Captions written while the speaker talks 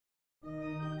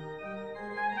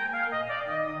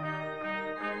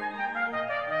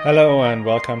Hello and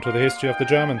welcome to the History of the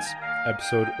Germans,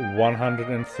 episode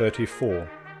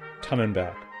 134,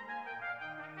 Tannenberg.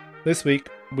 This week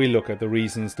we look at the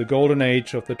reasons the golden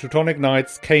age of the Teutonic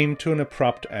Knights came to an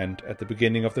abrupt end at the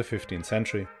beginning of the 15th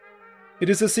century.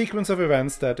 It is a sequence of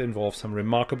events that involve some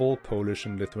remarkable Polish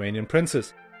and Lithuanian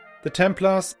princes, the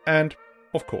Templars and,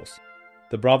 of course,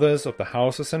 the brothers of the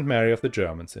House of St. Mary of the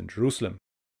Germans in Jerusalem.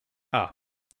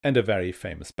 And a very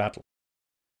famous battle.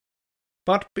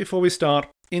 But before we start,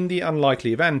 in the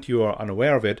unlikely event you are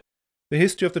unaware of it, the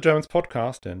History of the Germans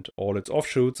podcast and all its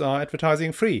offshoots are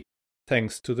advertising free,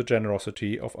 thanks to the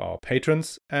generosity of our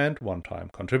patrons and one-time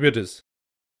contributors.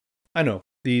 I know,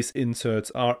 these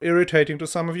inserts are irritating to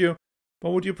some of you,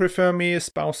 but would you prefer me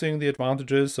espousing the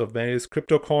advantages of various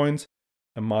crypto coins,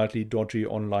 a mildly dodgy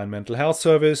online mental health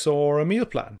service, or a meal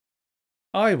plan?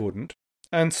 I wouldn't,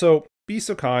 and so be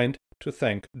so kind to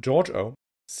thank George O.,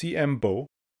 CM Bo,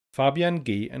 Fabian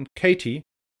G. and Katie,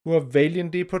 who are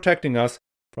valiantly protecting us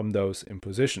from those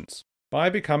impositions by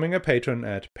becoming a patron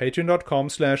at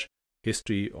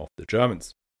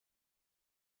patreon.com/historyofthegermans.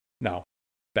 Now,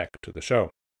 back to the show.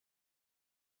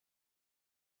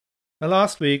 Now,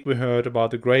 last week we heard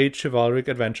about the great chivalric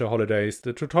adventure holidays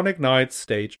the Teutonic Knights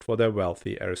staged for their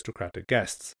wealthy aristocratic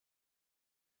guests.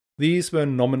 These were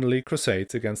nominally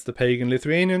crusades against the pagan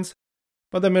Lithuanians,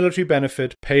 but the military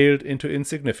benefit paled into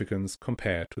insignificance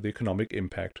compared to the economic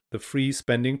impact the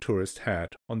free-spending tourist had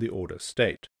on the order's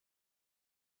state.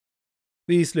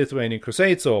 These Lithuanian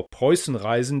crusades, or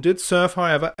Preußenreisen, did serve,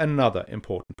 however, another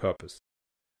important purpose.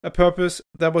 A purpose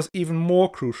that was even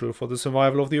more crucial for the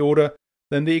survival of the order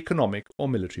than the economic or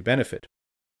military benefit.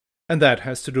 And that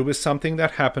has to do with something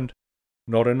that happened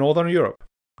not in Northern Europe,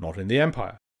 not in the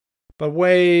Empire, but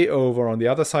way over on the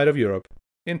other side of Europe,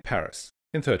 in Paris,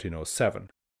 in 1307.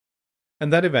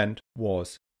 And that event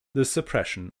was the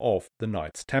suppression of the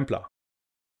Knights Templar.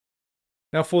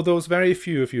 Now, for those very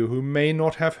few of you who may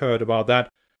not have heard about that,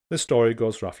 the story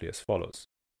goes roughly as follows.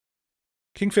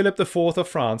 King Philip IV of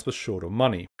France was short of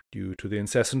money, due to the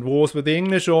incessant wars with the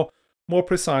English, or more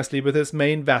precisely with his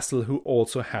main vassal, who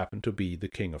also happened to be the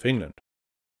King of England.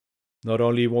 Not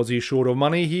only was he short of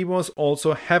money, he was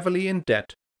also heavily in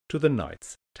debt to the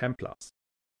Knights Templars.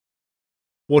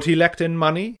 What he lacked in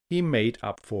money, he made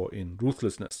up for in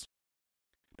ruthlessness.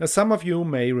 Now, some of you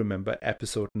may remember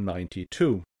episode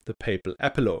 92, the Papal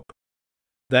Epilogue.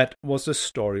 That was the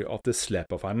story of the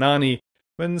slap of Anani,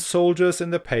 when soldiers in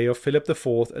the pay of Philip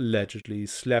IV allegedly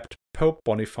slapped Pope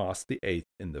Boniface VIII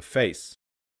in the face.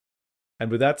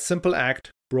 And with that simple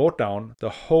act, brought down the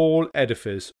whole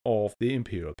edifice of the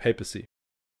imperial papacy.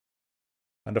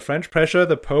 Under French pressure,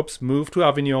 the popes moved to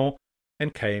Avignon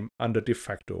and came under de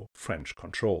facto French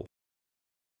control.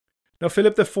 Now,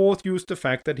 Philip IV used the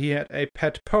fact that he had a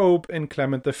pet pope in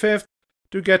Clement V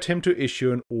to get him to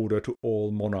issue an order to all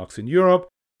monarchs in Europe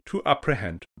to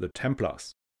apprehend the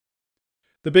Templars.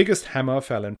 The biggest hammer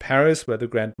fell in Paris, where the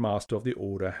Grand Master of the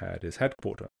Order had his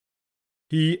headquarters.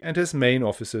 He and his main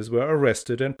officers were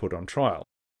arrested and put on trial.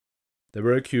 They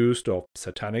were accused of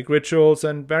satanic rituals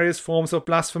and various forms of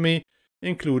blasphemy,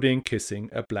 including kissing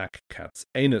a black cat's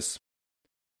anus.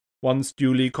 Once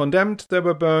duly condemned, they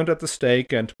were burned at the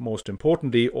stake, and most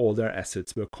importantly, all their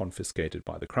assets were confiscated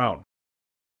by the crown.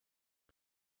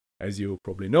 As you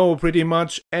probably know, pretty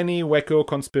much any wacko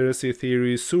conspiracy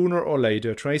theory sooner or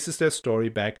later traces their story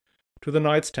back to the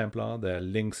Knights Templar, their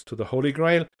links to the Holy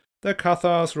Grail, their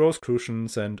Cathars,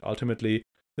 Rosicrucians, and ultimately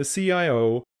the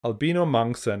CIO, albino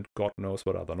monks, and God knows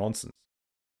what other nonsense.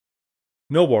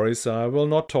 No worries, I will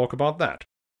not talk about that.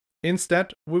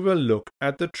 Instead, we will look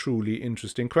at the truly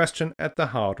interesting question at the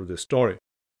heart of this story.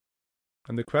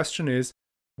 And the question is,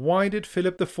 why did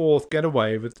Philip IV get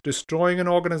away with destroying an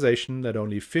organization that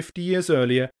only 50 years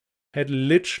earlier had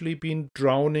literally been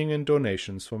drowning in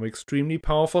donations from extremely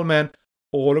powerful men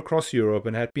all across Europe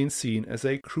and had been seen as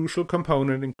a crucial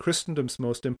component in Christendom's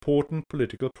most important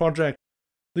political project,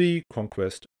 the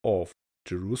conquest of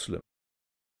Jerusalem?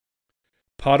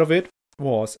 Part of it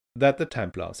was that the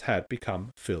Templars had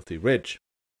become filthy rich.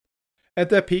 At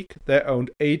their peak, they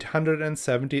owned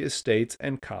 870 estates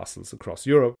and castles across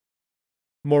Europe.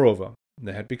 Moreover,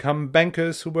 they had become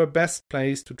bankers who were best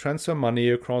placed to transfer money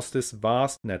across this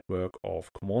vast network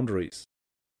of commanderies.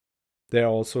 They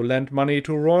also lent money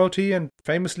to royalty and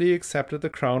famously accepted the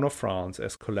crown of France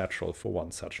as collateral for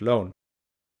one such loan.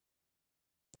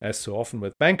 As so often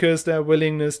with bankers, their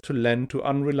willingness to lend to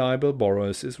unreliable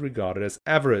borrowers is regarded as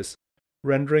avarice,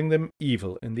 rendering them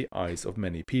evil in the eyes of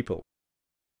many people.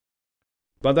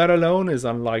 But that alone is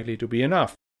unlikely to be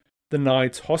enough. The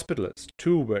Knights Hospitallers,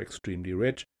 too, were extremely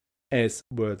rich, as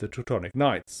were the Teutonic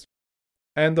Knights.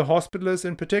 and the Hospitallers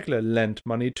in particular lent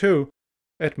money too,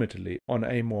 admittedly on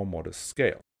a more modest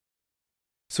scale.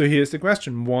 So here's the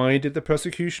question: why did the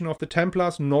persecution of the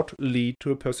Templars not lead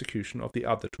to a persecution of the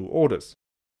other two orders?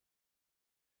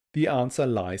 The answer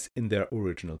lies in their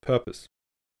original purpose.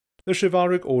 The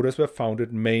chivalric orders were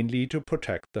founded mainly to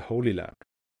protect the Holy Land.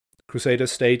 The Crusader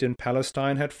state in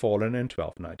Palestine had fallen in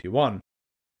 1291,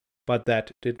 but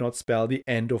that did not spell the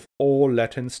end of all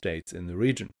Latin states in the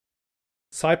region.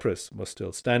 Cyprus was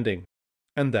still standing,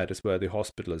 and that is where the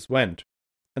Hospitallers went,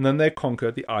 and then they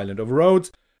conquered the island of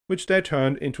Rhodes, which they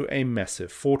turned into a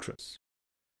massive fortress.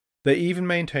 They even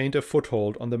maintained a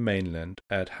foothold on the mainland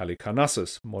at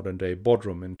Halikarnassus, modern-day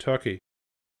Bodrum in Turkey.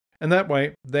 And that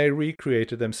way they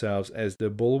recreated themselves as the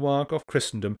bulwark of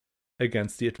Christendom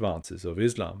against the advances of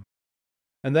Islam.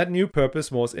 And that new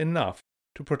purpose was enough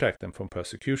to protect them from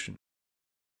persecution.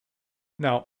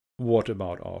 Now, what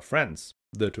about our friends,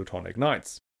 the Teutonic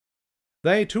Knights?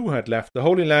 They too had left the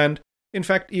Holy Land, in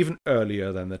fact even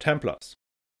earlier than the Templars.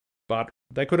 But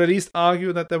they could at least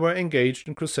argue that they were engaged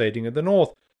in crusading in the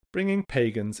north, bringing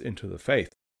pagans into the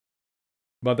faith.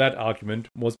 But that argument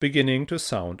was beginning to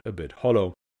sound a bit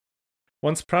hollow.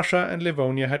 Once Prussia and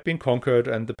Livonia had been conquered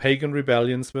and the pagan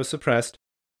rebellions were suppressed,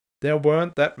 there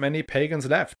weren't that many pagans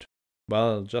left.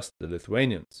 Well, just the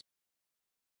Lithuanians.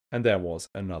 And there was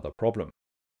another problem.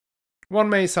 One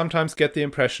may sometimes get the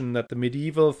impression that the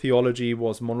medieval theology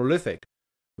was monolithic,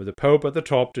 with the Pope at the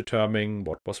top determining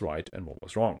what was right and what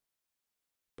was wrong.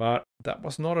 But that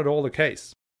was not at all the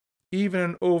case. Even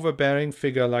an overbearing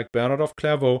figure like Bernard of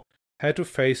Clairvaux had to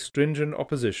face stringent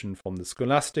opposition from the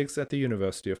scholastics at the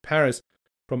University of Paris,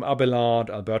 from Abelard,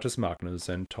 Albertus Magnus,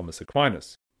 and Thomas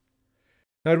Aquinas.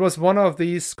 Now, it was one of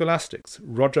these scholastics,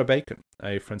 Roger Bacon,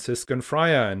 a Franciscan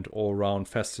friar and all-round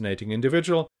fascinating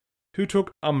individual, who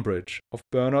took umbrage of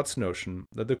Bernard's notion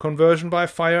that the conversion by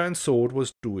fire and sword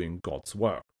was doing God's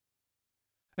work.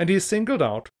 And he singled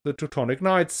out the Teutonic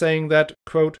Knights, saying that,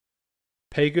 quote,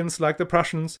 pagans like the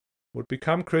Prussians would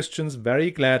become Christians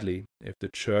very gladly if the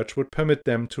Church would permit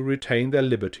them to retain their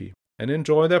liberty and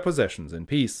enjoy their possessions in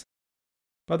peace.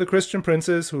 But the Christian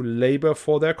princes who labor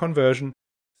for their conversion,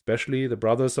 especially the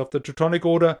brothers of the Teutonic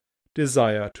Order,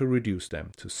 desire to reduce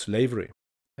them to slavery.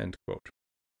 End quote.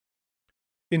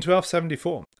 In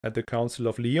 1274, at the Council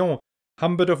of Lyon,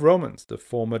 Humbert of Romans, the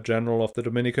former general of the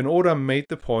Dominican Order, made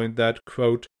the point that,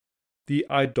 quote, the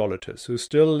idolaters who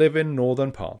still live in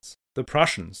northern parts, the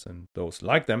Prussians and those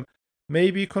like them, may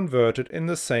be converted in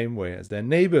the same way as their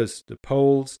neighbors, the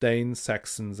Poles, Danes,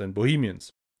 Saxons, and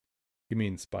Bohemians. He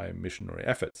means by missionary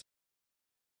efforts.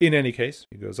 In any case,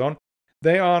 he goes on,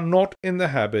 they are not in the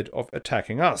habit of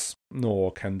attacking us,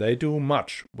 nor can they do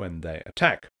much when they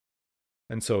attack.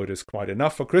 And so it is quite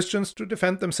enough for Christians to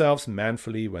defend themselves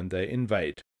manfully when they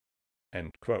invade.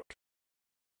 End quote.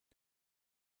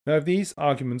 Now, if these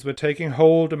arguments were taking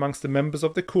hold amongst the members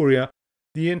of the Curia,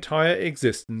 the entire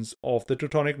existence of the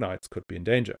Teutonic Knights could be in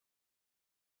danger.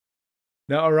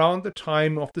 Now, around the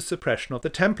time of the suppression of the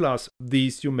Templars,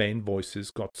 these humane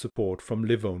voices got support from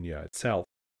Livonia itself.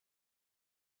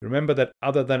 Remember that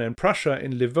other than in Prussia,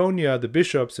 in Livonia, the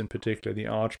bishops, in particular the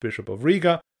Archbishop of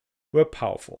Riga, were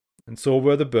powerful, and so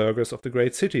were the burghers of the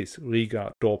great cities,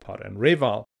 Riga, Dorpat, and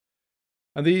Reval.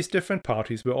 And these different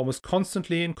parties were almost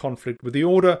constantly in conflict with the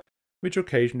order, which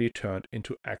occasionally turned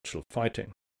into actual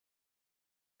fighting.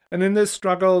 And in this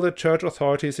struggle, the church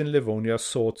authorities in Livonia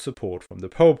sought support from the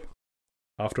Pope,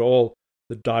 after all,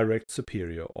 the direct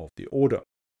superior of the order.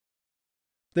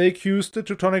 They accused the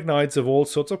Teutonic Knights of all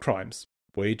sorts of crimes,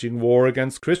 waging war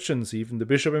against Christians, even the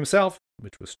bishop himself,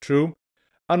 which was true,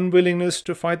 unwillingness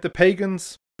to fight the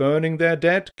pagans, burning their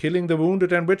dead, killing the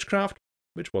wounded, and witchcraft,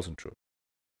 which wasn't true.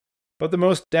 But the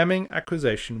most damning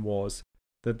accusation was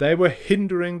that they were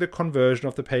hindering the conversion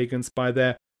of the pagans by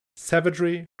their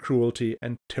savagery, cruelty,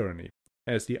 and tyranny,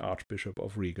 as the Archbishop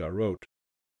of Riga wrote.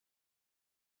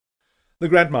 The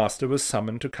Grand Master was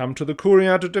summoned to come to the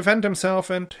Curia to defend himself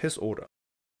and his order.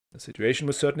 The situation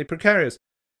was certainly precarious,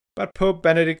 but Pope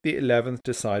Benedict XI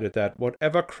decided that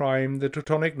whatever crime the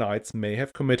Teutonic Knights may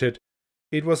have committed,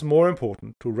 it was more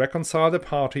important to reconcile the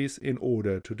parties in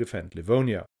order to defend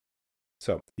Livonia.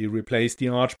 So he replaced the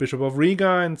Archbishop of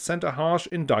Riga and sent a harsh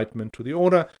indictment to the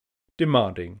order,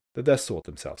 demanding that they sort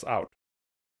themselves out.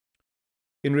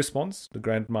 In response, the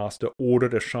Grand Master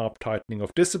ordered a sharp tightening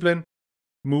of discipline,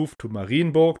 moved to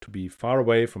Marienburg to be far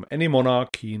away from any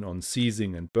monarch keen on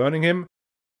seizing and burning him,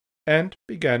 and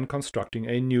began constructing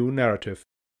a new narrative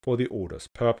for the order's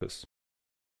purpose.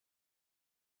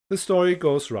 The story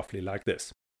goes roughly like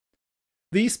this.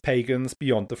 These pagans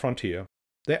beyond the frontier,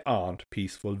 they aren't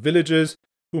peaceful villagers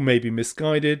who may be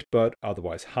misguided but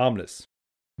otherwise harmless.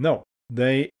 No,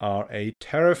 they are a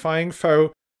terrifying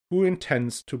foe who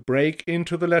intends to break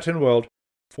into the Latin world,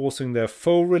 forcing their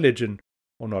faux religion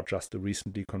on not just the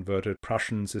recently converted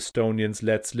Prussians, Estonians,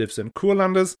 Letts, Livs, and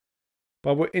Kurlanders,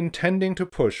 but were intending to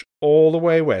push all the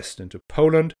way west into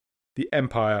Poland, the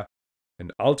Empire,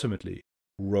 and ultimately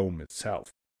Rome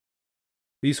itself.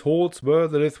 These hordes were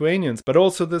the Lithuanians, but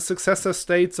also the successor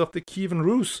states of the Kievan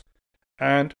Rus,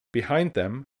 and behind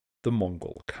them, the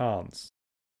Mongol Khans.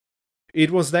 It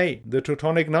was they, the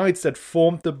Teutonic Knights, that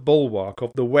formed the bulwark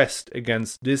of the West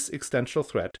against this existential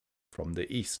threat from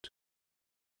the East.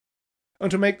 And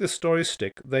to make this story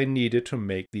stick, they needed to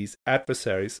make these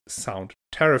adversaries sound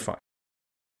terrifying.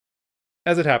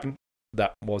 As it happened,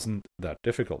 that wasn't that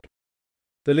difficult.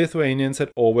 The Lithuanians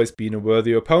had always been a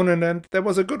worthy opponent, and there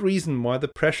was a good reason why the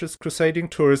precious crusading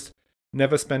tourist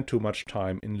never spent too much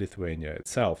time in Lithuania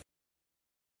itself.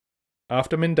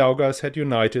 After Mindaugas had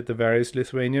united the various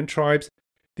Lithuanian tribes,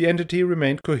 the entity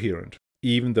remained coherent,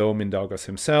 even though Mindaugas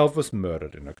himself was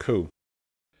murdered in a coup.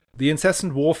 The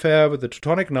incessant warfare with the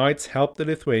Teutonic Knights helped the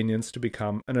Lithuanians to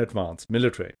become an advanced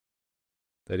military.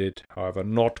 They did, however,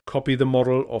 not copy the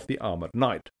model of the armored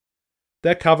knight.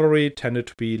 Their cavalry tended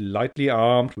to be lightly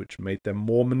armed, which made them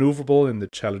more maneuverable in the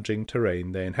challenging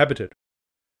terrain they inhabited.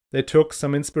 They took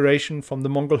some inspiration from the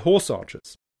Mongol horse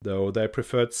archers, though they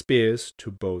preferred spears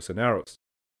to bows and arrows.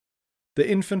 The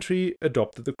infantry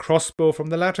adopted the crossbow from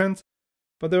the Latins,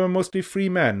 but they were mostly free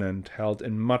men and held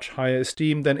in much higher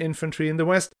esteem than infantry in the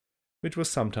West, which was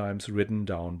sometimes ridden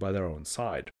down by their own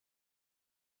side.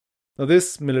 Now,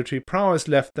 this military prowess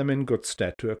left them in good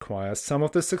stead to acquire some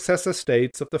of the successor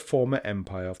states of the former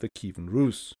empire of the Kievan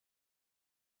Rus.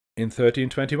 In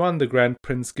 1321, the Grand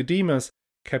Prince Gedimas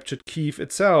captured Kiev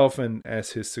itself, and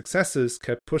as his successors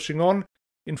kept pushing on,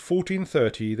 in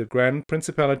 1430 the Grand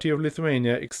Principality of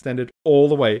Lithuania extended all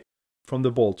the way from the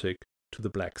Baltic to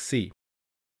the Black Sea.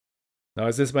 Now,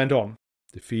 as this went on,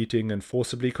 defeating and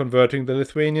forcibly converting the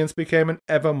Lithuanians became an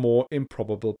ever more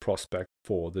improbable prospect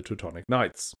for the Teutonic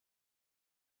Knights.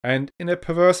 And in a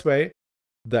perverse way,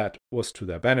 that was to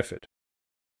their benefit.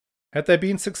 Had they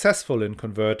been successful in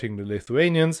converting the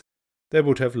Lithuanians, they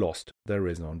would have lost their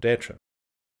raison d'etre.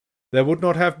 There would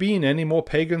not have been any more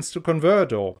pagans to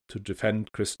convert or to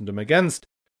defend Christendom against,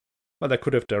 but they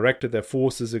could have directed their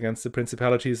forces against the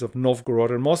principalities of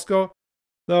Novgorod and Moscow,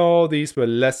 though these were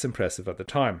less impressive at the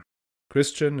time,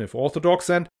 Christian if Orthodox,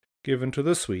 and given to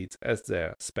the Swedes as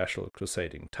their special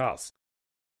crusading task.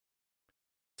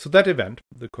 So that event,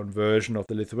 the conversion of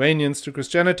the Lithuanians to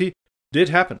Christianity, did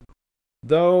happen,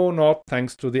 though not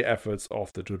thanks to the efforts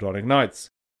of the Teutonic Knights.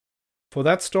 For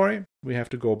that story, we have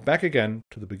to go back again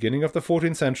to the beginning of the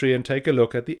 14th century and take a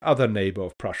look at the other neighbor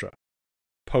of Prussia,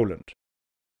 Poland.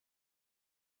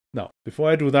 Now, before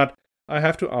I do that, I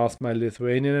have to ask my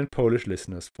Lithuanian and Polish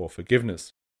listeners for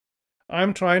forgiveness.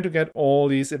 I'm trying to get all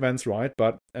these events right,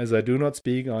 but as I do not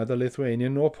speak either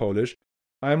Lithuanian nor Polish,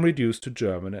 I am reduced to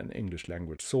German and English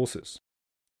language sources.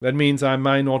 That means I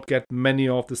may not get many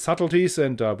of the subtleties,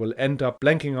 and I will end up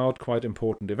blanking out quite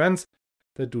important events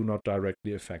that do not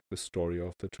directly affect the story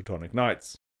of the Teutonic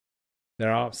Knights.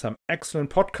 There are some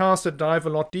excellent podcasts that dive a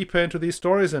lot deeper into these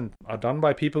stories and are done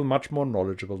by people much more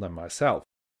knowledgeable than myself.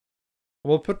 I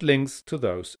will put links to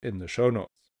those in the show notes.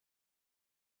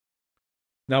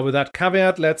 Now, with that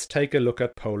caveat, let's take a look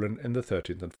at Poland in the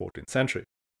 13th and 14th century.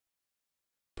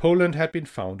 Poland had been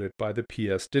founded by the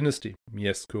Piast dynasty,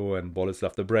 Mieszko and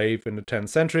Boleslav the Brave, in the 10th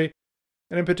century,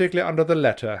 and in particular under the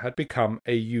latter had become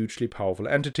a hugely powerful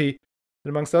entity that,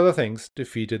 amongst other things,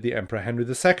 defeated the Emperor Henry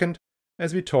II,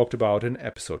 as we talked about in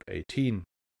episode 18.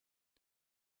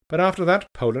 But after that,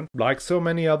 Poland, like so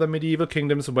many other medieval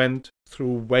kingdoms, went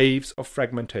through waves of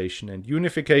fragmentation and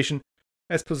unification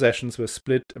as possessions were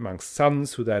split amongst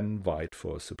sons who then vied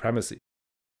for supremacy.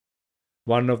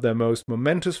 One of their most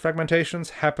momentous fragmentations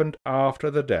happened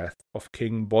after the death of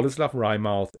King Boleslav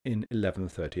Wrymouth in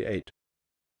 1138.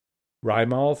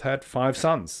 Wrymouth had 5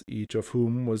 sons, each of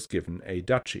whom was given a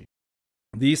duchy.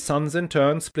 These sons in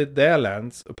turn split their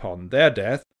lands upon their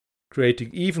death, creating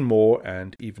even more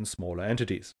and even smaller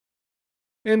entities.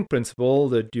 In principle,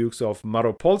 the Dukes of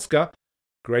Maropolska,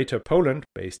 Greater Poland,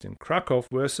 based in Krakow,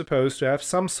 were supposed to have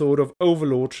some sort of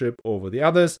overlordship over the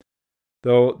others,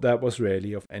 though that was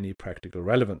rarely of any practical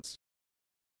relevance.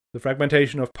 The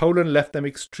fragmentation of Poland left them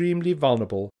extremely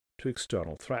vulnerable to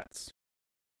external threats.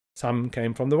 Some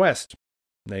came from the west,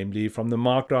 namely from the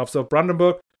Markgrafs of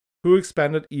Brandenburg, who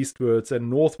expanded eastwards and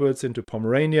northwards into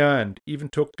Pomerania and even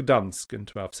took Gdansk in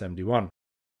 1271.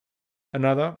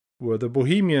 Another were the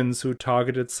Bohemians, who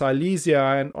targeted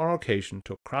Silesia and on occasion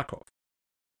took Krakow.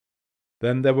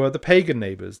 Then there were the pagan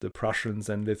neighbors, the Prussians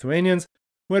and Lithuanians,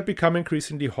 who had become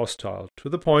increasingly hostile to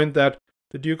the point that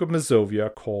the Duke of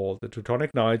Mazovia called the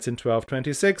Teutonic Knights in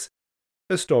 1226,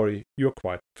 a story you're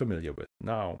quite familiar with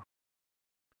now.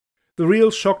 The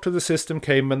real shock to the system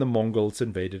came when the Mongols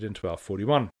invaded in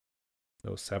 1241.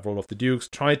 Though several of the dukes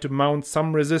tried to mount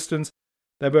some resistance,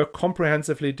 they were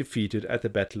comprehensively defeated at the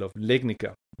Battle of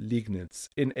Legnica, Liegnitz,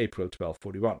 in April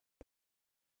 1241.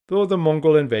 Though the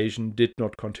Mongol invasion did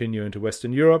not continue into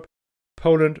Western Europe,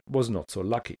 Poland was not so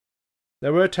lucky. They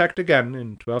were attacked again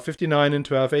in 1259 and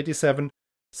 1287,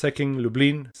 sacking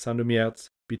Lublin, Sandomierz,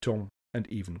 Bytom, and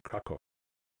even Krakow.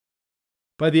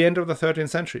 By the end of the 13th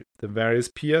century, the various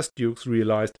Piast dukes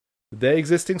realized that their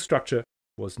existing structure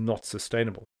was not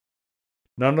sustainable.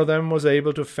 None of them was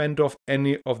able to fend off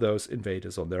any of those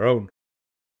invaders on their own.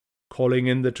 Calling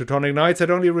in the Teutonic Knights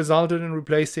had only resulted in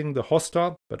replacing the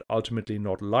hostile, but ultimately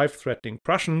not life-threatening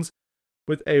Prussians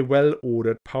with a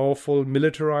well-ordered, powerful,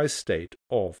 militarized state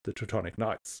of the Teutonic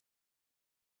Knights.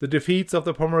 The defeats of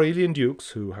the Pomeranian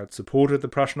dukes, who had supported the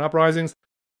Prussian uprisings,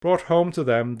 brought home to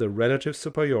them the relative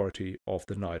superiority of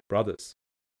the Knight brothers.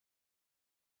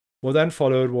 What then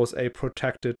followed was a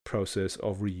protracted process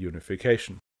of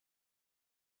reunification.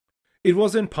 It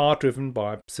was in part driven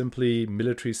by simply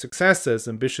military success, as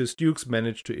ambitious dukes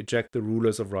managed to eject the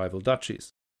rulers of rival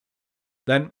duchies.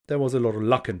 Then there was a lot of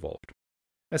luck involved,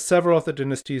 as several of the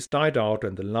dynasties died out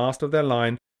and the last of their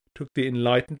line took the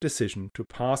enlightened decision to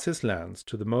pass his lands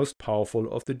to the most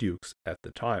powerful of the dukes at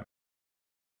the time.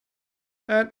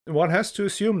 And one has to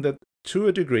assume that, to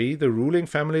a degree, the ruling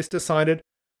families decided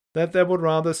that they would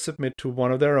rather submit to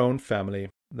one of their own family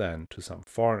than to some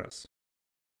foreigners.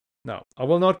 Now, I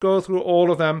will not go through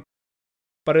all of them,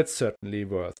 but it's certainly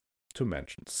worth to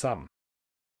mention some.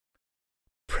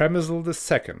 Przemysl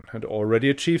II had already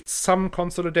achieved some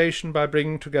consolidation by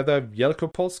bringing together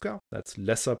Wielkopolska, that's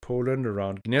Lesser Poland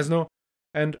around Gniezno,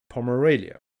 and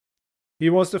Pomerania. He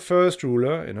was the first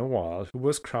ruler in a while who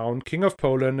was crowned King of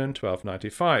Poland in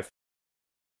 1295.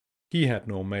 He had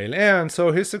no male heir, and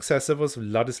so his successor was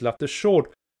Vladislav the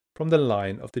Short from the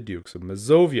line of the Dukes of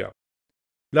Mazovia.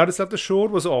 Vladislav the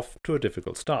Short was off to a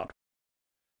difficult start.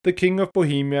 The King of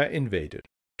Bohemia invaded,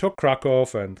 took Krakow,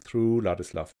 and threw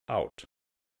Vladislav out.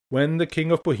 When the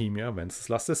King of Bohemia,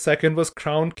 Wenceslas II, was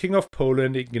crowned King of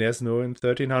Poland in Gniezno in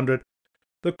 1300,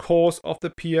 the cause of the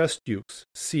Piast dukes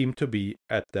seemed to be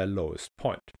at their lowest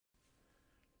point.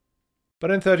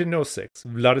 But in 1306,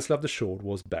 Vladislav the Short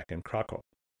was back in Krakow.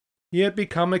 He had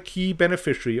become a key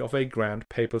beneficiary of a grand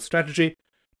papal strategy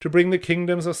to bring the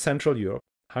kingdoms of Central Europe,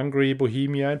 Hungary,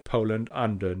 Bohemia, and Poland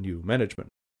under new management.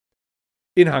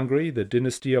 In Hungary, the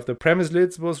dynasty of the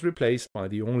Przemyslids was replaced by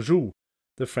the Anjou,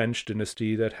 the French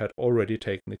dynasty that had already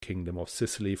taken the kingdom of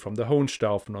Sicily from the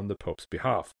Hohenstaufen on the Pope's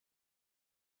behalf.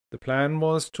 The plan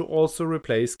was to also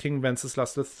replace King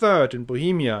Wenceslas III in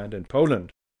Bohemia and in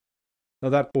Poland. Now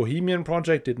that Bohemian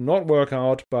project did not work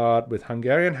out, but with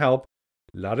Hungarian help,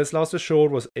 Ladislaus the Short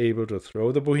was able to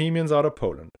throw the Bohemians out of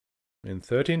Poland. In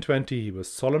 1320 he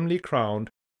was solemnly crowned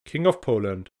King of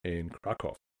Poland in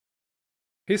Krakow.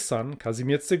 His son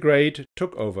Kazimierz the Great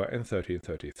took over in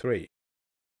 1333.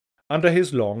 Under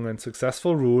his long and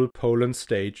successful rule, Poland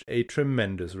staged a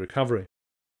tremendous recovery.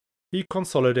 He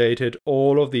consolidated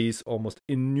all of these almost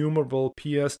innumerable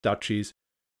Piast duchies,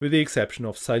 with the exception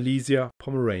of Silesia,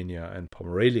 Pomerania, and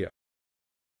Pomerania.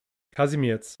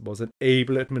 Kazimierz was an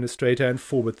able administrator and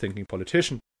forward-thinking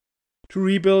politician. To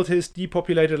rebuild his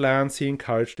depopulated lands, he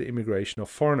encouraged the immigration of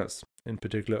foreigners, in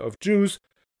particular of Jews,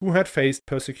 who had faced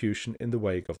persecution in the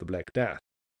wake of the Black Death.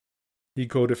 He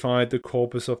codified the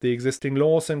corpus of the existing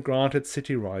laws and granted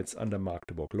city rights under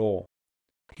Magdeburg law.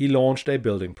 He launched a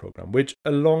building program which,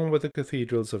 along with the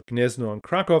cathedrals of Gniezno and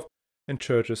Krakow and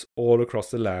churches all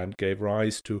across the land, gave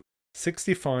rise to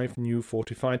 65 new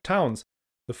fortified towns,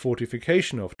 the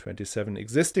fortification of 27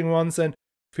 existing ones, and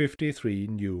 53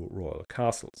 new royal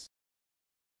castles.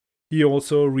 He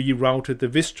also rerouted the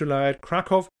Vistula at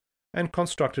Krakow and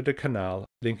constructed a canal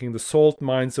linking the salt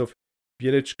mines of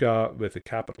Wieliczka with the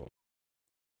capital.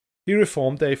 He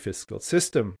reformed a fiscal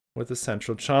system, with the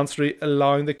central chancery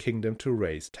allowing the kingdom to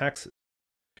raise taxes.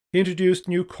 He introduced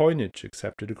new coinage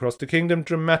accepted across the kingdom,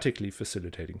 dramatically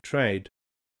facilitating trade.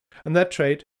 And that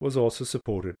trade was also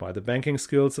supported by the banking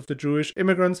skills of the Jewish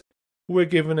immigrants, who were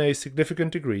given a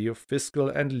significant degree of fiscal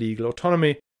and legal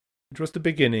autonomy, which was the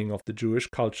beginning of the Jewish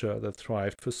culture that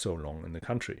thrived for so long in the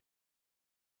country.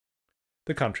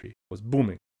 The country was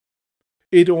booming.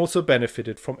 It also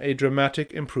benefited from a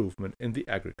dramatic improvement in the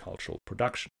agricultural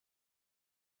production.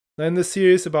 Now, in the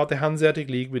series about the Hanseatic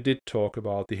League, we did talk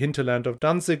about the hinterland of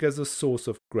Danzig as a source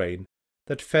of grain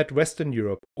that fed Western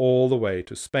Europe all the way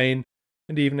to Spain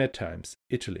and even at times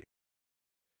Italy.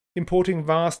 Importing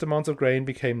vast amounts of grain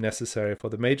became necessary for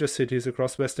the major cities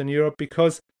across Western Europe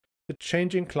because the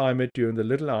changing climate during the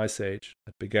Little Ice Age,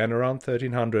 that began around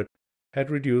 1300, had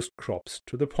reduced crops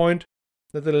to the point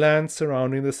that the land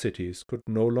surrounding the cities could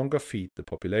no longer feed the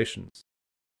populations.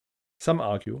 Some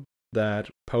argue that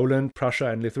Poland, Prussia,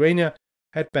 and Lithuania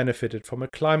had benefited from a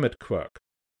climate quirk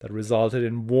that resulted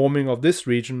in warming of this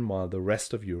region while the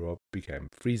rest of Europe became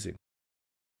freezing.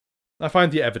 I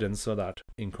find the evidence for that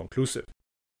inconclusive.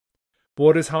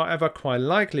 What is, however, quite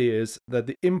likely is that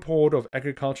the import of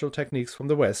agricultural techniques from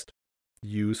the West, the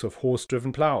use of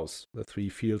horse-driven plows, the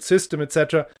three-field system,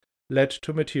 etc., led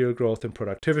to material growth and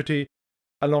productivity,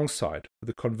 alongside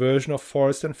the conversion of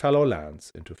forest and fallow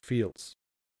lands into fields.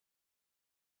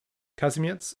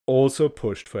 Kazimierz also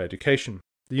pushed for education.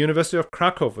 The University of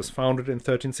Krakow was founded in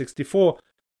 1364,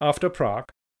 after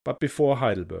Prague, but before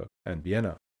Heidelberg and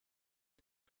Vienna.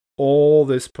 All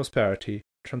this prosperity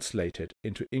translated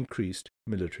into increased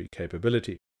military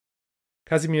capability.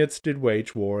 Kazimierz did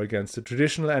wage war against the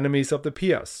traditional enemies of the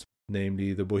Piast,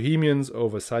 namely the Bohemians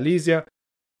over Silesia,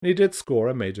 and he did score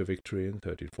a major victory in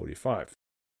 1345.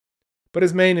 But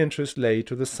his main interest lay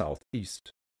to the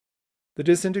southeast. The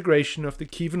disintegration of the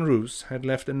Kievan Rus had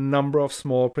left a number of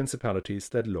small principalities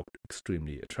that looked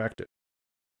extremely attractive.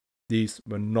 These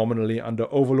were nominally under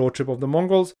overlordship of the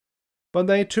Mongols, but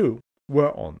they too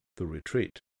were on the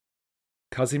retreat.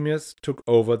 Kazimierz took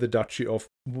over the duchy of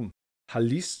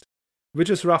Halist, which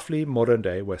is roughly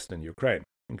modern-day western Ukraine,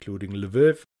 including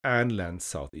Lviv and lands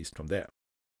southeast from there.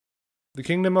 The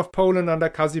Kingdom of Poland under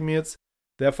Kazimierz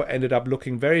therefore ended up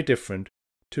looking very different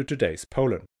to today's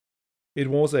Poland. It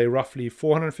was a roughly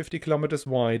 450 kilometers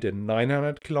wide and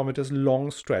 900 kilometers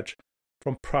long stretch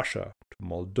from Prussia to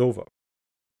Moldova.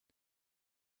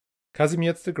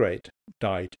 Kazimierz the Great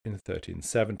died in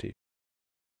 1370.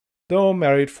 Though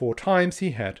married 4 times,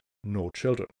 he had no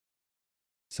children.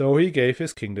 So he gave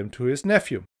his kingdom to his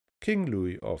nephew, King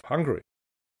Louis of Hungary.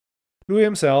 Louis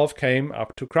himself came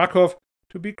up to Krakow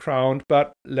to be crowned,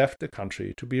 but left the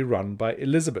country to be run by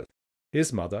Elizabeth,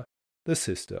 his mother, the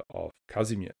sister of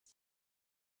Kazimierz.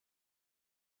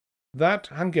 That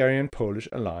Hungarian-Polish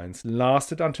alliance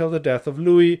lasted until the death of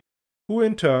Louis, who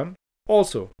in turn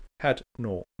also had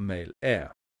no male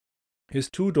heir. His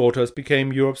 2 daughters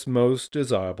became Europe's most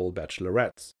desirable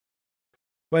bachelorettes.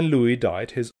 When Louis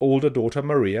died, his older daughter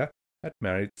Maria had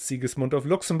married Sigismund of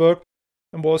Luxembourg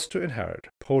and was to inherit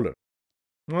Poland,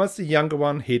 whilst the younger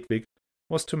one, Hedwig,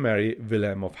 was to marry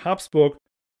Wilhelm of Habsburg,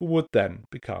 who would then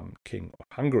become King of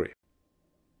Hungary.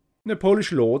 The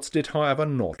Polish lords did, however,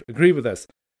 not agree with this.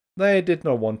 They did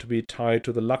not want to be tied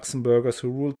to the Luxemburgers who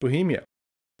ruled Bohemia,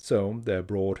 so they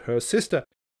brought her sister,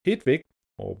 Hedwig,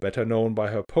 or better known by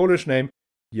her Polish name,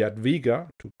 Jadwiga,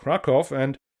 to Krakow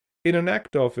and, in an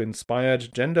act of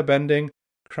inspired gender-bending,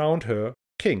 crowned her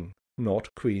king,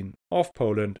 not queen, of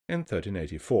Poland in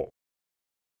 1384.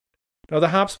 Now the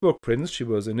Habsburg prince she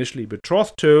was initially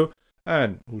betrothed to,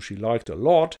 and who she liked a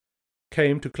lot,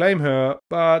 came to claim her,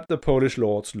 but the Polish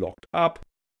lords locked up,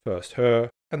 first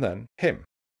her and then him.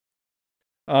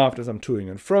 After some toing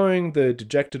and froing, the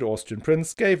dejected Austrian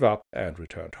prince gave up and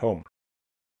returned home.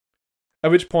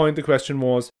 At which point the question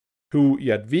was who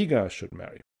Jadwiga should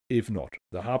marry, if not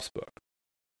the Habsburg.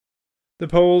 The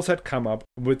Poles had come up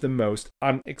with the most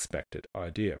unexpected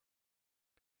idea.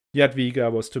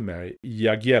 Jadwiga was to marry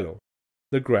Jagiello,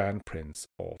 the Grand Prince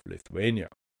of Lithuania.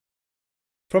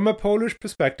 From a Polish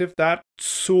perspective, that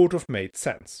sort of made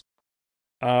sense.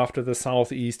 After the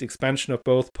southeast expansion of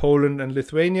both Poland and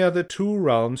Lithuania, the 2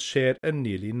 realms shared a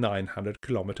nearly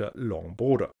 900-kilometer long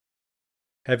border.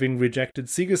 Having rejected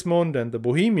Sigismund and the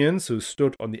Bohemians, who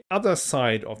stood on the other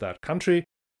side of that country,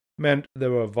 meant they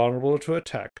were vulnerable to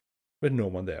attack with no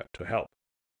one there to help.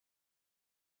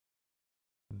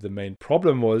 The main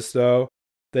problem was, though,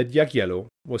 that Jagiello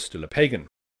was still a pagan.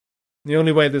 The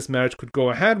only way this marriage could go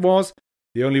ahead was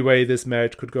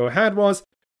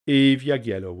if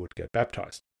Jagiello would get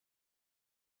baptized.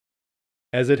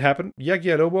 As it happened,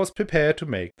 Jagiello was prepared to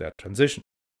make that transition.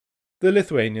 The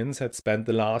Lithuanians had spent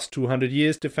the last 200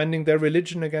 years defending their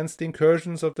religion against the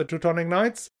incursions of the Teutonic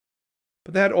Knights,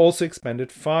 but they had also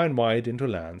expanded far and wide into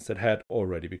lands that had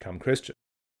already become Christian.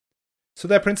 So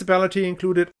their principality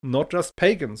included not just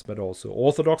pagans, but also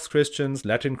Orthodox Christians,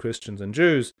 Latin Christians, and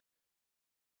Jews.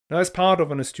 Now, as part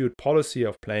of an astute policy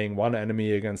of playing one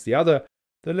enemy against the other,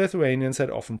 the Lithuanians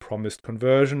had often promised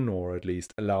conversion, or at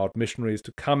least allowed missionaries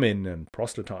to come in and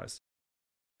proselytize.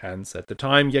 Hence, at the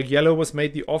time Jagiello was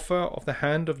made the offer of the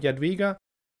hand of Jadwiga,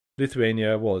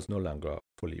 Lithuania was no longer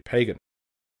fully pagan.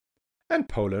 And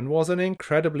Poland was an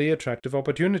incredibly attractive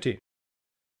opportunity.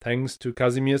 Thanks to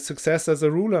Casimir's success as a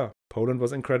ruler, Poland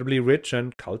was incredibly rich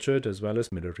and cultured as well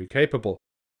as military capable.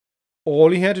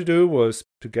 All he had to do was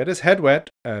to get his head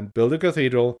wet and build a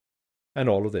cathedral, and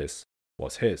all of this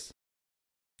was his.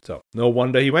 So, no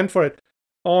wonder he went for it.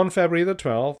 On February the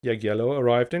 12th, Jagiello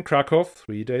arrived in Krakow.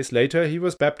 3 days later, he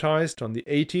was baptized. On the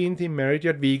 18th, he married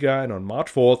Jadwiga, and on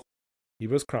March 4th, he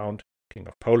was crowned King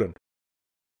of Poland.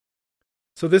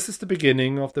 So this is the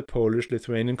beginning of the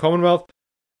Polish-Lithuanian Commonwealth,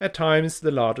 at times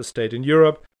the largest state in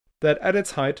Europe, that at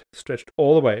its height stretched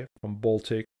all the way from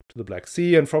Baltic to the Black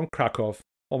Sea and from Krakow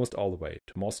almost all the way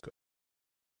to Moscow.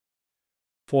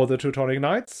 For the Teutonic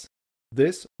Knights,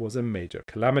 this was a major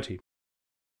calamity.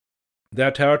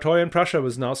 Their territory in Prussia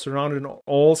was now surrounded on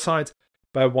all sides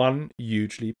by one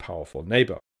hugely powerful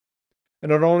neighbor.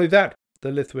 And not only that,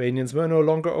 the Lithuanians were no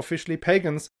longer officially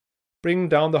pagans, bringing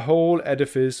down the whole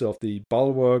edifice of the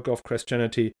bulwark of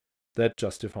Christianity that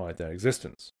justified their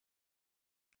existence.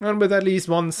 And with at least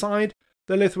one side,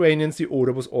 the Lithuanians, the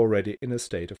order was already in a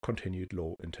state of continued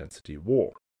low-intensity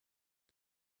war.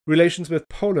 Relations with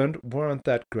Poland weren't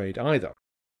that great either.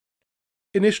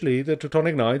 Initially, the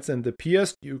Teutonic Knights and the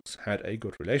Piast dukes had a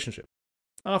good relationship.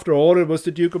 After all, it was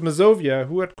the Duke of Mazovia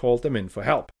who had called them in for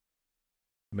help.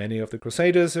 Many of the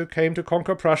crusaders who came to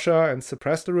conquer Prussia and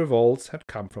suppress the revolts had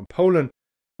come from Poland,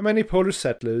 and many Polish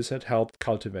settlers had helped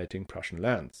cultivating Prussian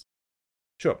lands.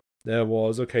 Sure, there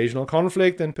was occasional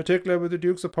conflict, in particular with the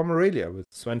Dukes of Pomerania, with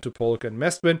Swantopolk and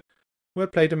Mestwin, who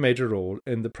had played a major role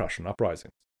in the Prussian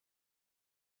uprisings.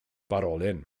 But all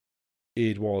in,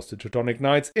 it was the Teutonic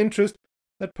Knights' interest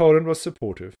that Poland was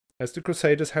supportive, as the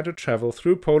Crusaders had to travel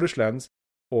through Polish lands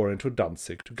or into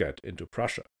Danzig to get into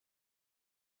Prussia.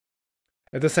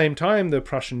 At the same time, the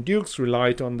Prussian dukes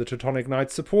relied on the Teutonic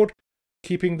Knights' support,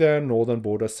 keeping their northern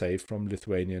border safe from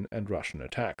Lithuanian and Russian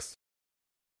attacks.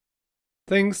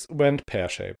 Things went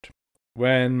pear-shaped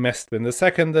when Mestwin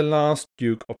II, the last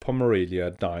Duke of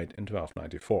Pomerania, died in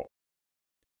 1294.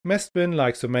 Mestwin,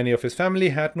 like so many of his family,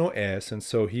 had no heirs, and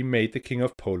so he made the King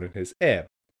of Poland his heir,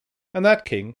 and that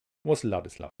king was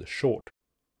Ladislav the Short.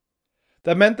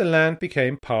 That meant the land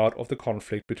became part of the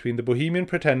conflict between the Bohemian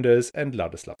pretenders and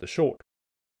Ladislav the Short.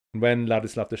 And when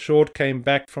Ladislav the Short came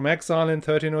back from exile in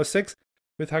 1306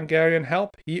 with Hungarian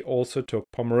help, he also took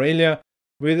Pomerania,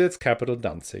 with its capital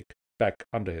Danzig, back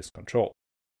under his control.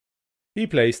 He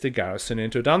placed a garrison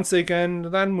into Danzig and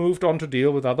then moved on to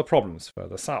deal with other problems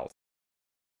further south.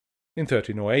 In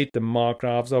 1308, the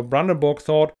Markgrafs of Brandenburg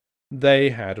thought they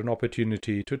had an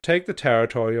opportunity to take the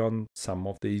territory on some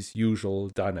of these usual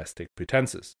dynastic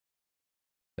pretenses.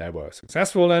 They were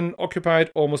successful and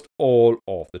occupied almost all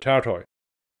of the territory.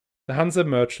 The Hanse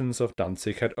merchants of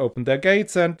Danzig had opened their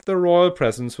gates, and the royal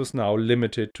presence was now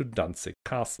limited to Danzig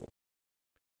Castle.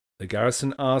 The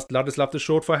garrison asked Ladislav the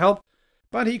Short for help,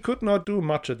 but he could not do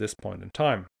much at this point in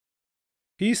time.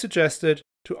 He suggested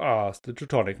to ask the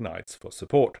Teutonic Knights for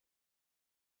support.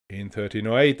 In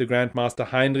 1308, the Grand Master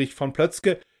Heinrich von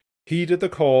Plötzke heeded the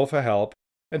call for help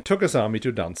and took his army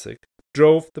to Danzig,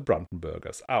 drove the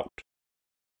Brandenburgers out.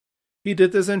 He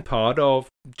did this in part of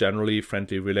generally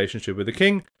friendly relationship with the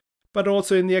king, but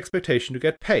also in the expectation to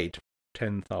get paid,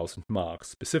 10,000 marks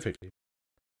specifically.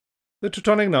 The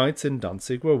Teutonic Knights in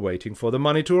Danzig were waiting for the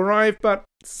money to arrive, but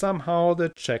somehow the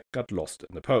check got lost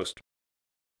in the post.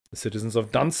 The citizens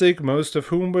of Danzig, most of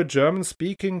whom were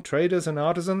German-speaking traders and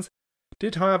artisans,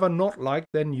 did however not like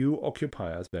their new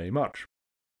occupiers very much.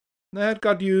 They had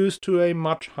got used to a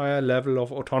much higher level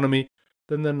of autonomy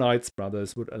than the Knights'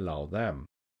 brothers would allow them.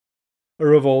 A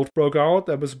revolt broke out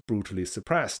that was brutally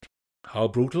suppressed. How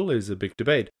brutal is a big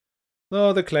debate,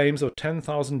 though the claims of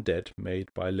 10,000 dead made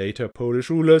by later Polish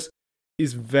rulers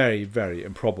is very, very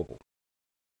improbable.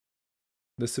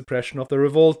 The suppression of the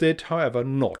revolt did, however,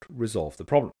 not resolve the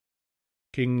problem.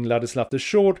 King Ladislav the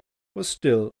Short was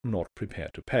still not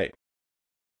prepared to pay.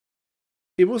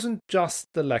 It wasn't just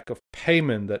the lack of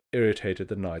payment that irritated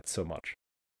the knights so much.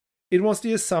 It was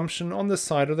the assumption on the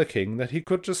side of the king that he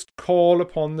could just call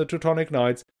upon the Teutonic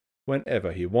Knights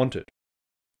whenever he wanted,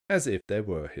 as if they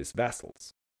were his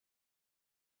vassals.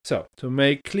 So, to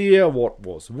make clear what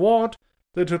was what,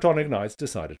 the Teutonic Knights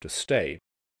decided to stay.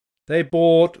 They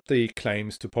bought the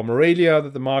claims to Pomerania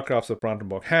that the Markgrafs of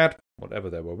Brandenburg had, whatever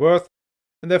they were worth,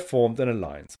 and they formed an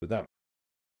alliance with them.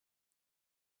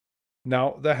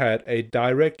 Now they had a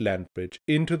direct land bridge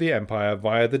into the empire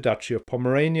via the Duchy of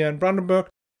Pomerania and Brandenburg,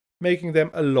 making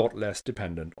them a lot less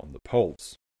dependent on the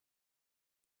Poles.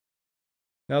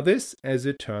 Now this, as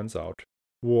it turns out,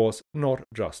 was not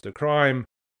just a crime,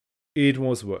 it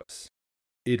was worse.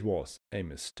 It was a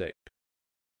mistake.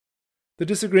 The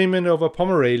disagreement over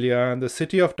Pomerania and the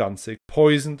city of Danzig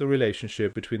poisoned the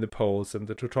relationship between the Poles and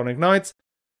the Teutonic Knights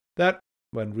that,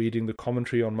 when reading the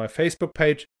commentary on my Facebook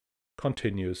page,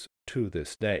 continues to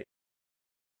this day.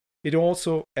 It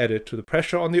also added to the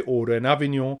pressure on the order in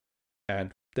Avignon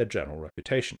and their general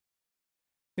reputation.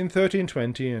 In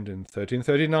 1320 and in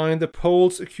 1339, the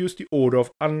Poles accused the order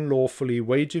of unlawfully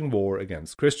waging war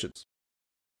against Christians.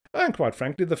 And quite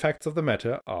frankly, the facts of the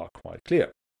matter are quite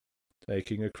clear.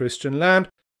 Taking a Christian land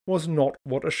was not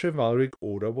what a chivalric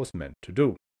order was meant to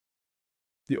do.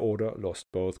 The order lost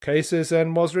both cases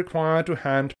and was required to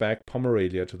hand back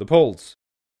Pomerania to the Poles.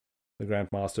 The Grand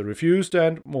Master refused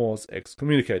and was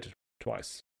excommunicated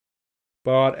twice.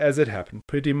 But as it happened,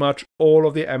 pretty much all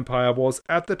of the empire was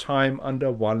at the time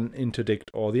under one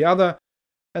interdict or the other,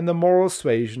 and the moral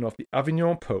suasion of the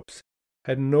Avignon popes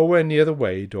had nowhere near the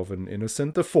weight of an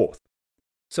Innocent IV.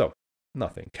 So,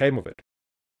 nothing came of it.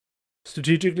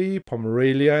 Strategically,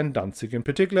 Pomerania and Danzig in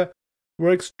particular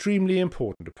were extremely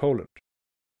important to Poland.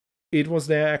 It was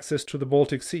their access to the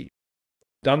Baltic Sea.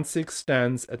 Danzig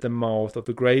stands at the mouth of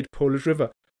the great Polish river,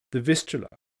 the Vistula,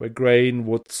 where grain,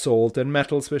 wood, salt, and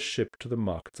metals were shipped to the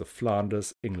markets of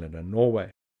Flanders, England, and Norway.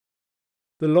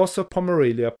 The loss of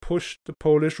Pomerania pushed the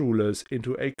Polish rulers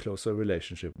into a closer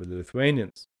relationship with the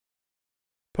Lithuanians.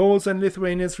 Poles and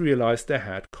Lithuanians realized they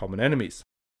had common enemies,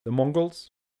 the Mongols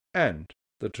and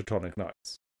the Teutonic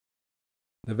Knights.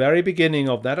 The very beginning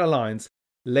of that alliance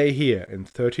lay here in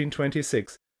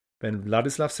 1326, when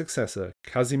Vladislav's successor,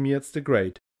 Kazimierz the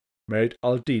Great, married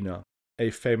Aldina, a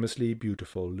famously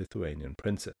beautiful Lithuanian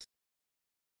princess.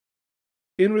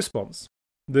 In response,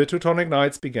 the Teutonic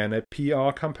Knights began a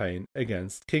PR campaign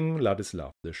against King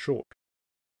Ladislav the Short,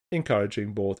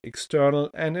 encouraging both external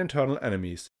and internal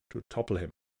enemies to topple him.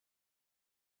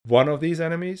 One of these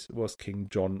enemies was King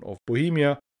John of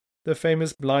Bohemia, the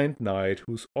famous blind knight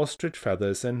whose ostrich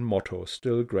feathers and motto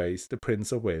still grace the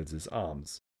Prince of Wales's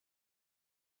arms.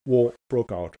 War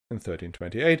broke out in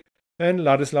 1328, and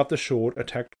Ladislav the Short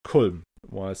attacked Kulm,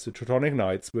 whilst the Teutonic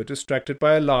Knights were distracted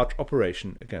by a large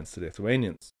operation against the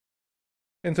Lithuanians.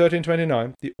 In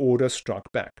 1329, the order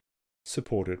struck back,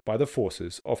 supported by the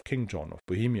forces of King John of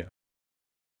Bohemia.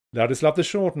 Ladislav the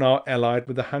Short now allied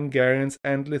with the Hungarians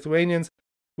and Lithuanians,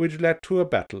 which led to a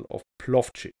battle of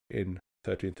Plovci in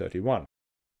 1331.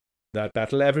 That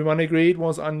battle, everyone agreed,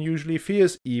 was unusually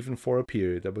fierce even for a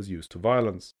period that was used to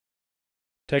violence.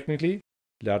 Technically,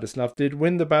 Ladislav did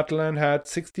win the battle and had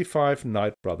 65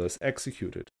 knight brothers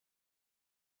executed.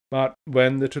 But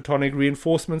when the Teutonic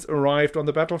reinforcements arrived on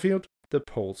the battlefield, the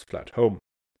Poles fled home.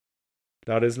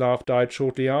 Ladislav died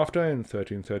shortly after in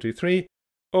 1333,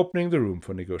 opening the room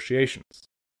for negotiations.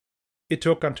 It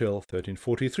took until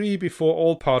 1343 before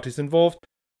all parties involved,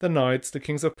 the knights, the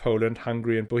kings of Poland,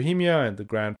 Hungary and Bohemia, and the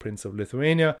Grand Prince of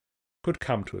Lithuania, could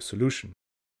come to a solution.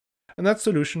 And that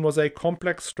solution was a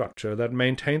complex structure that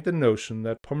maintained the notion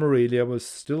that Pomerania was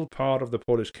still part of the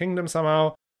Polish kingdom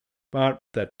somehow, but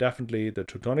that definitely the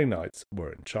Teutonic Knights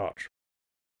were in charge.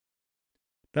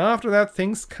 Now after that,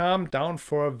 things calmed down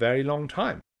for a very long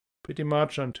time, pretty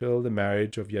much until the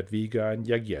marriage of Jadwiga and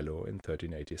Jagiello in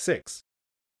 1386.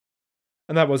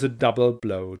 And that was a double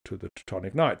blow to the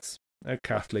Teutonic Knights. A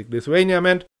Catholic Lithuania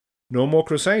meant no more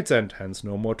crusades and hence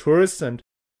no more tourists, and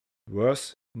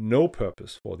worse, no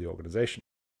purpose for the organization.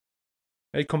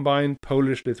 A combined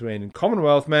Polish-Lithuanian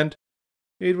Commonwealth meant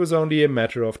it was only a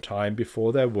matter of time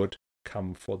before they would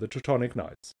come for the Teutonic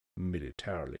Knights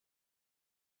militarily.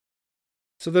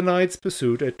 So the Knights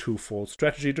pursued a twofold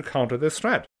strategy to counter this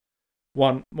threat.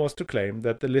 One was to claim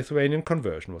that the Lithuanian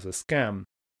conversion was a scam.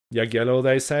 Jagiello,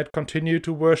 they said, continued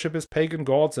to worship his pagan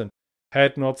gods and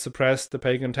had not suppressed the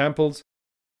pagan temples,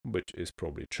 which is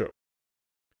probably true.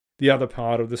 The other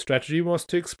part of the strategy was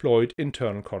to exploit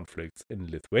internal conflicts in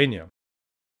Lithuania.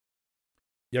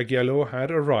 Jagiello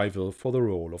had a rival for the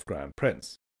role of Grand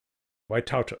Prince,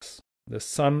 Vytautas, the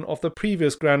son of the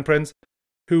previous Grand Prince,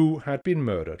 who had been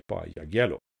murdered by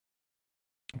Jagiello.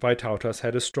 Vytautas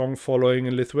had a strong following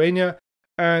in Lithuania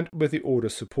and, with the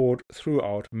order's support, threw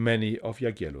out many of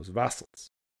Jagiello's vassals.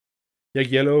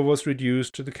 Jagiello was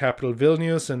reduced to the capital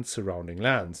Vilnius and surrounding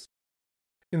lands.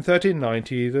 In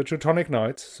 1390, the Teutonic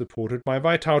Knights, supported by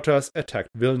Vytautas,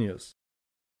 attacked Vilnius.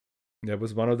 That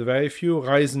was one of the very few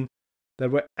Reisen that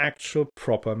were actual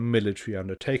proper military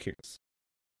undertakings.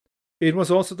 It was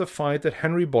also the fight that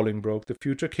Henry Bolingbroke, the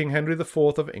future King Henry IV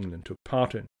of England, took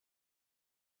part in.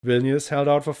 Vilnius held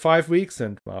out for 5 weeks,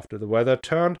 and after the weather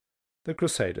turned, the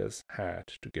Crusaders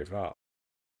had to give up.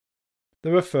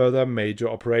 There were further major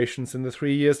operations in the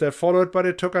 3 years that followed, but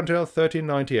it took until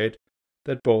 1398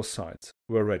 that both sides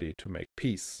were ready to make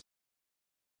peace.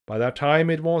 By that time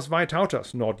it was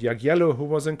Vytautas, not Jagiello, who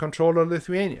was in control of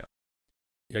Lithuania.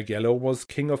 Jagiello was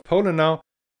king of Poland now,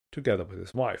 together with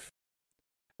his wife.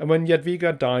 And when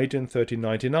Jadwiga died in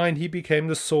 1399, he became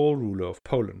the sole ruler of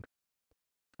Poland.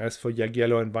 As for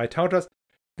Jagiello and Vytautas,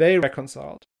 they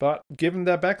reconciled, but given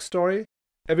their backstory,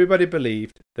 everybody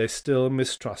believed they still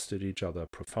mistrusted each other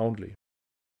profoundly.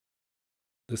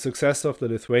 The success of the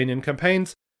Lithuanian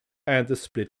campaigns and the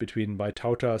split between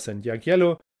Vytautas and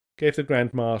Jagiello gave the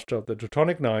Grand Master of the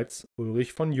Teutonic Knights,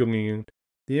 Ulrich von Jungingen,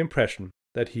 the impression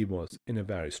that he was in a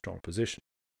very strong position.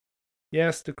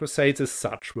 Yes, the Crusades as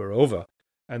such were over,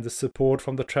 and the support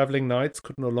from the travelling knights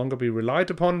could no longer be relied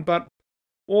upon, but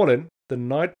all in, the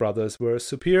Knight brothers were a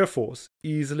superior force,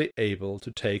 easily able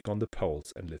to take on the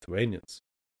Poles and Lithuanians.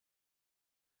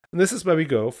 And this is where we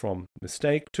go from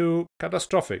mistake to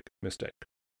catastrophic mistake.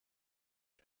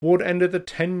 What ended the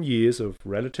 10 years of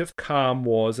relative calm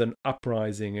was an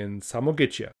uprising in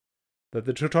Samogitia that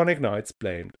the Teutonic Knights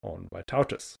blamed on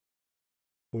Vytautas.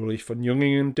 Ulrich von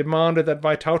Jungingen demanded that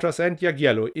Vytautas and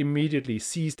Jagiello immediately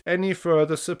ceased any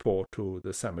further support to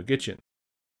the Samogitians.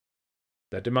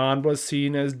 That demand was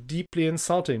seen as deeply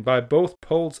insulting by both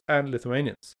Poles and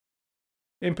Lithuanians.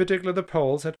 In particular, the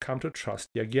Poles had come to trust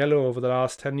Jagiello over the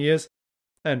last 10 years,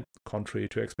 and, contrary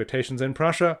to expectations in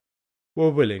Prussia, were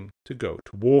willing to go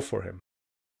to war for him.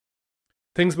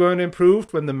 Things weren't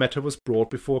improved when the matter was brought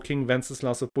before King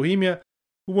Wenceslas of Bohemia,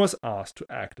 who was asked to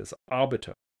act as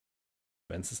arbiter.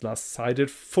 Wenceslas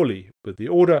sided fully with the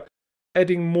order,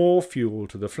 adding more fuel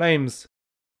to the flames.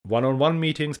 One-on-one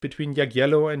meetings between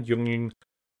Jagiello and Jungingen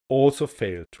also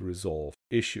failed to resolve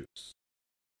issues.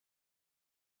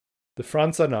 The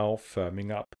fronts are now firming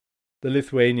up. The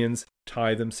Lithuanians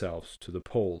tie themselves to the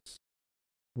Poles.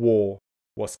 War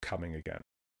was coming again.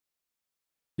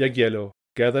 Jagiello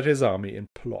gathered his army in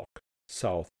Plock,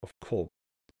 south of Kulm.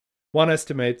 One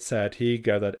estimate said he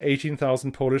gathered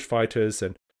 18,000 Polish fighters,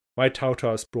 and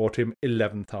Vytautas brought him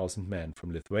 11,000 men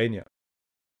from Lithuania.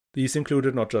 These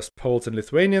included not just Poles and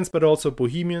Lithuanians, but also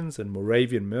Bohemians and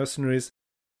Moravian mercenaries,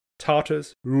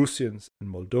 Tatars, Rusians, and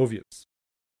Moldovians.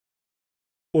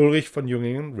 Ulrich von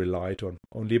Jungingen relied on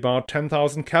only about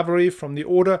 10,000 cavalry from the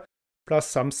order, plus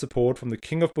some support from the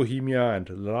King of Bohemia and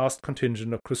the last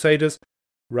contingent of Crusaders,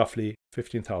 roughly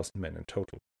 15,000 men in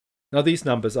total. Now these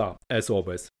numbers are, as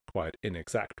always, quite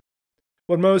inexact.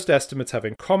 What most estimates have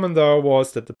in common, though,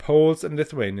 was that the Poles and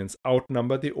Lithuanians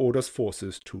outnumbered the order's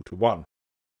forces 2-1.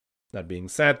 That being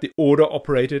said, the order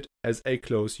operated as a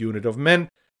close unit of men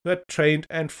who had trained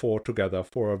and fought together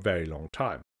for a very long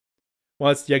time,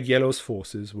 whilst Jagiello's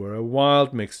forces were a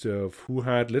wild mixture of who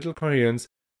had little coherence,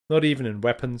 not even in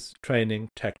weapons, training,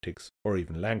 tactics, or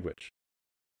even language.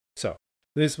 So,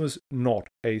 this was not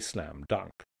a slam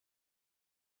dunk.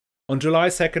 On July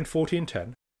 2nd,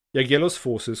 1410, Jagiello's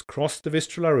forces crossed the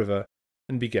Vistula River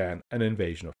and began an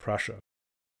invasion of Prussia.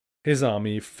 His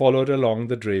army followed along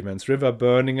the Drevens River,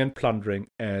 burning and plundering,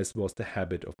 as was the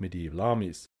habit of medieval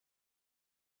armies.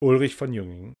 Ulrich von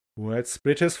Jungingen, who had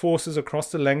split his forces across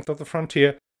the length of the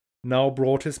frontier, now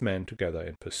brought his men together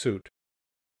in pursuit.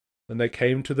 When they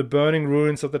came to the burning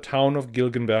ruins of the town of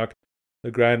Gilgenberg,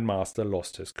 the Grand Master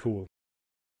lost his cool.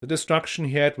 The destruction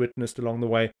he had witnessed along the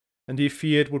way, and he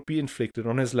feared would be inflicted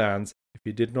on his lands if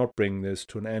he did not bring this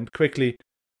to an end quickly,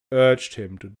 urged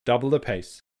him to double the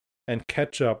pace and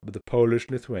catch up with the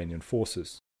Polish-Lithuanian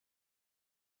forces.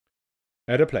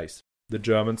 At a place the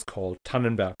Germans called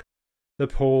Tannenberg, the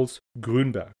Poles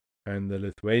Grünberg, and the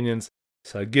Lithuanians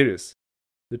Salgiris,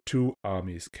 the two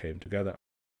armies came together.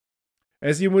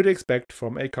 As you would expect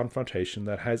from a confrontation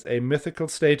that has a mythical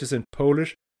status in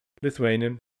Polish,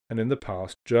 Lithuanian, and in the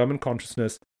past German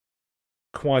consciousness,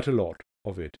 quite a lot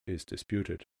of it is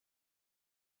disputed.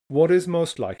 What is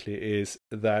most likely is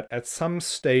that at some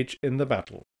stage in the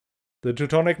battle, the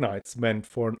Teutonic Knights went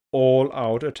for an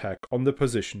all-out attack on the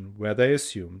position where they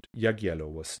assumed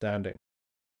Jagiello was standing.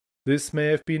 This may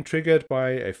have been triggered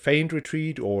by a feigned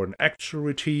retreat or an actual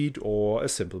retreat or a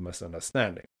simple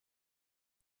misunderstanding.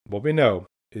 What we know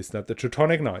is that the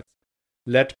Teutonic Knights,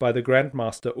 led by the Grand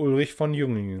Master Ulrich von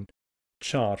Jungingen,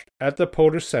 charged at the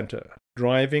Polish center,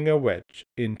 driving a wedge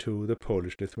into the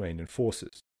Polish-Lithuanian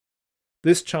forces.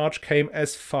 This charge came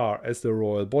as far as the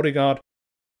royal bodyguard,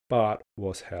 but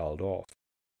was held off.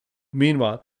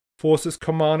 Meanwhile, forces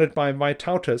commanded by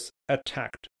Vytautas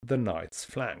attacked the Knights'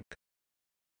 flank.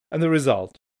 And the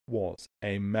result was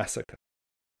a massacre.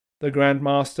 The Grand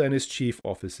Master and his chief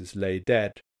officers lay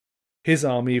dead. His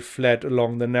army fled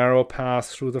along the narrow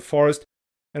path through the forest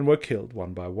and were killed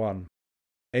one by one.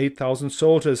 8,000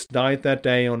 soldiers died that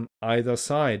day on either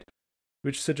side,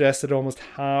 which suggests that almost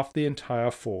half the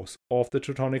entire force of the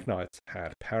Teutonic Knights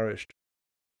had perished.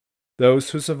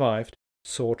 Those who survived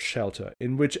sought shelter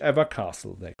in whichever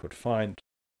castle they could find.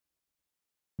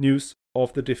 News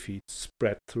of the defeat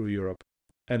spread through Europe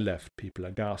and left people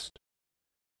aghast.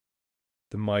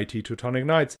 The mighty Teutonic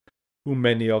Knights, whom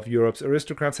many of Europe's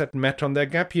aristocrats had met on their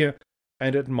gap year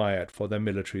and admired for their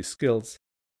military skills,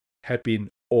 had been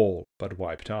all but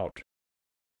wiped out.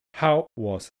 How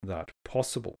was that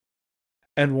possible?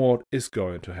 And what is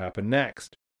going to happen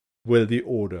next? Will the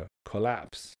order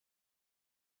collapse?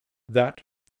 That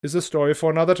is a story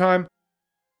for another time,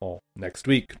 or next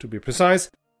week to be precise,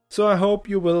 so I hope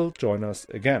you will join us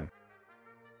again.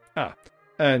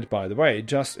 And by the way,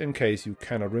 just in case you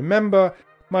cannot remember,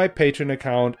 my Patreon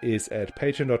account is at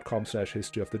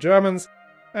patreon.com/historyofthegermans,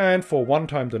 and for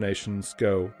one-time donations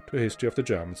go to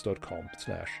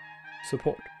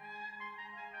historyofthegermans.com/support.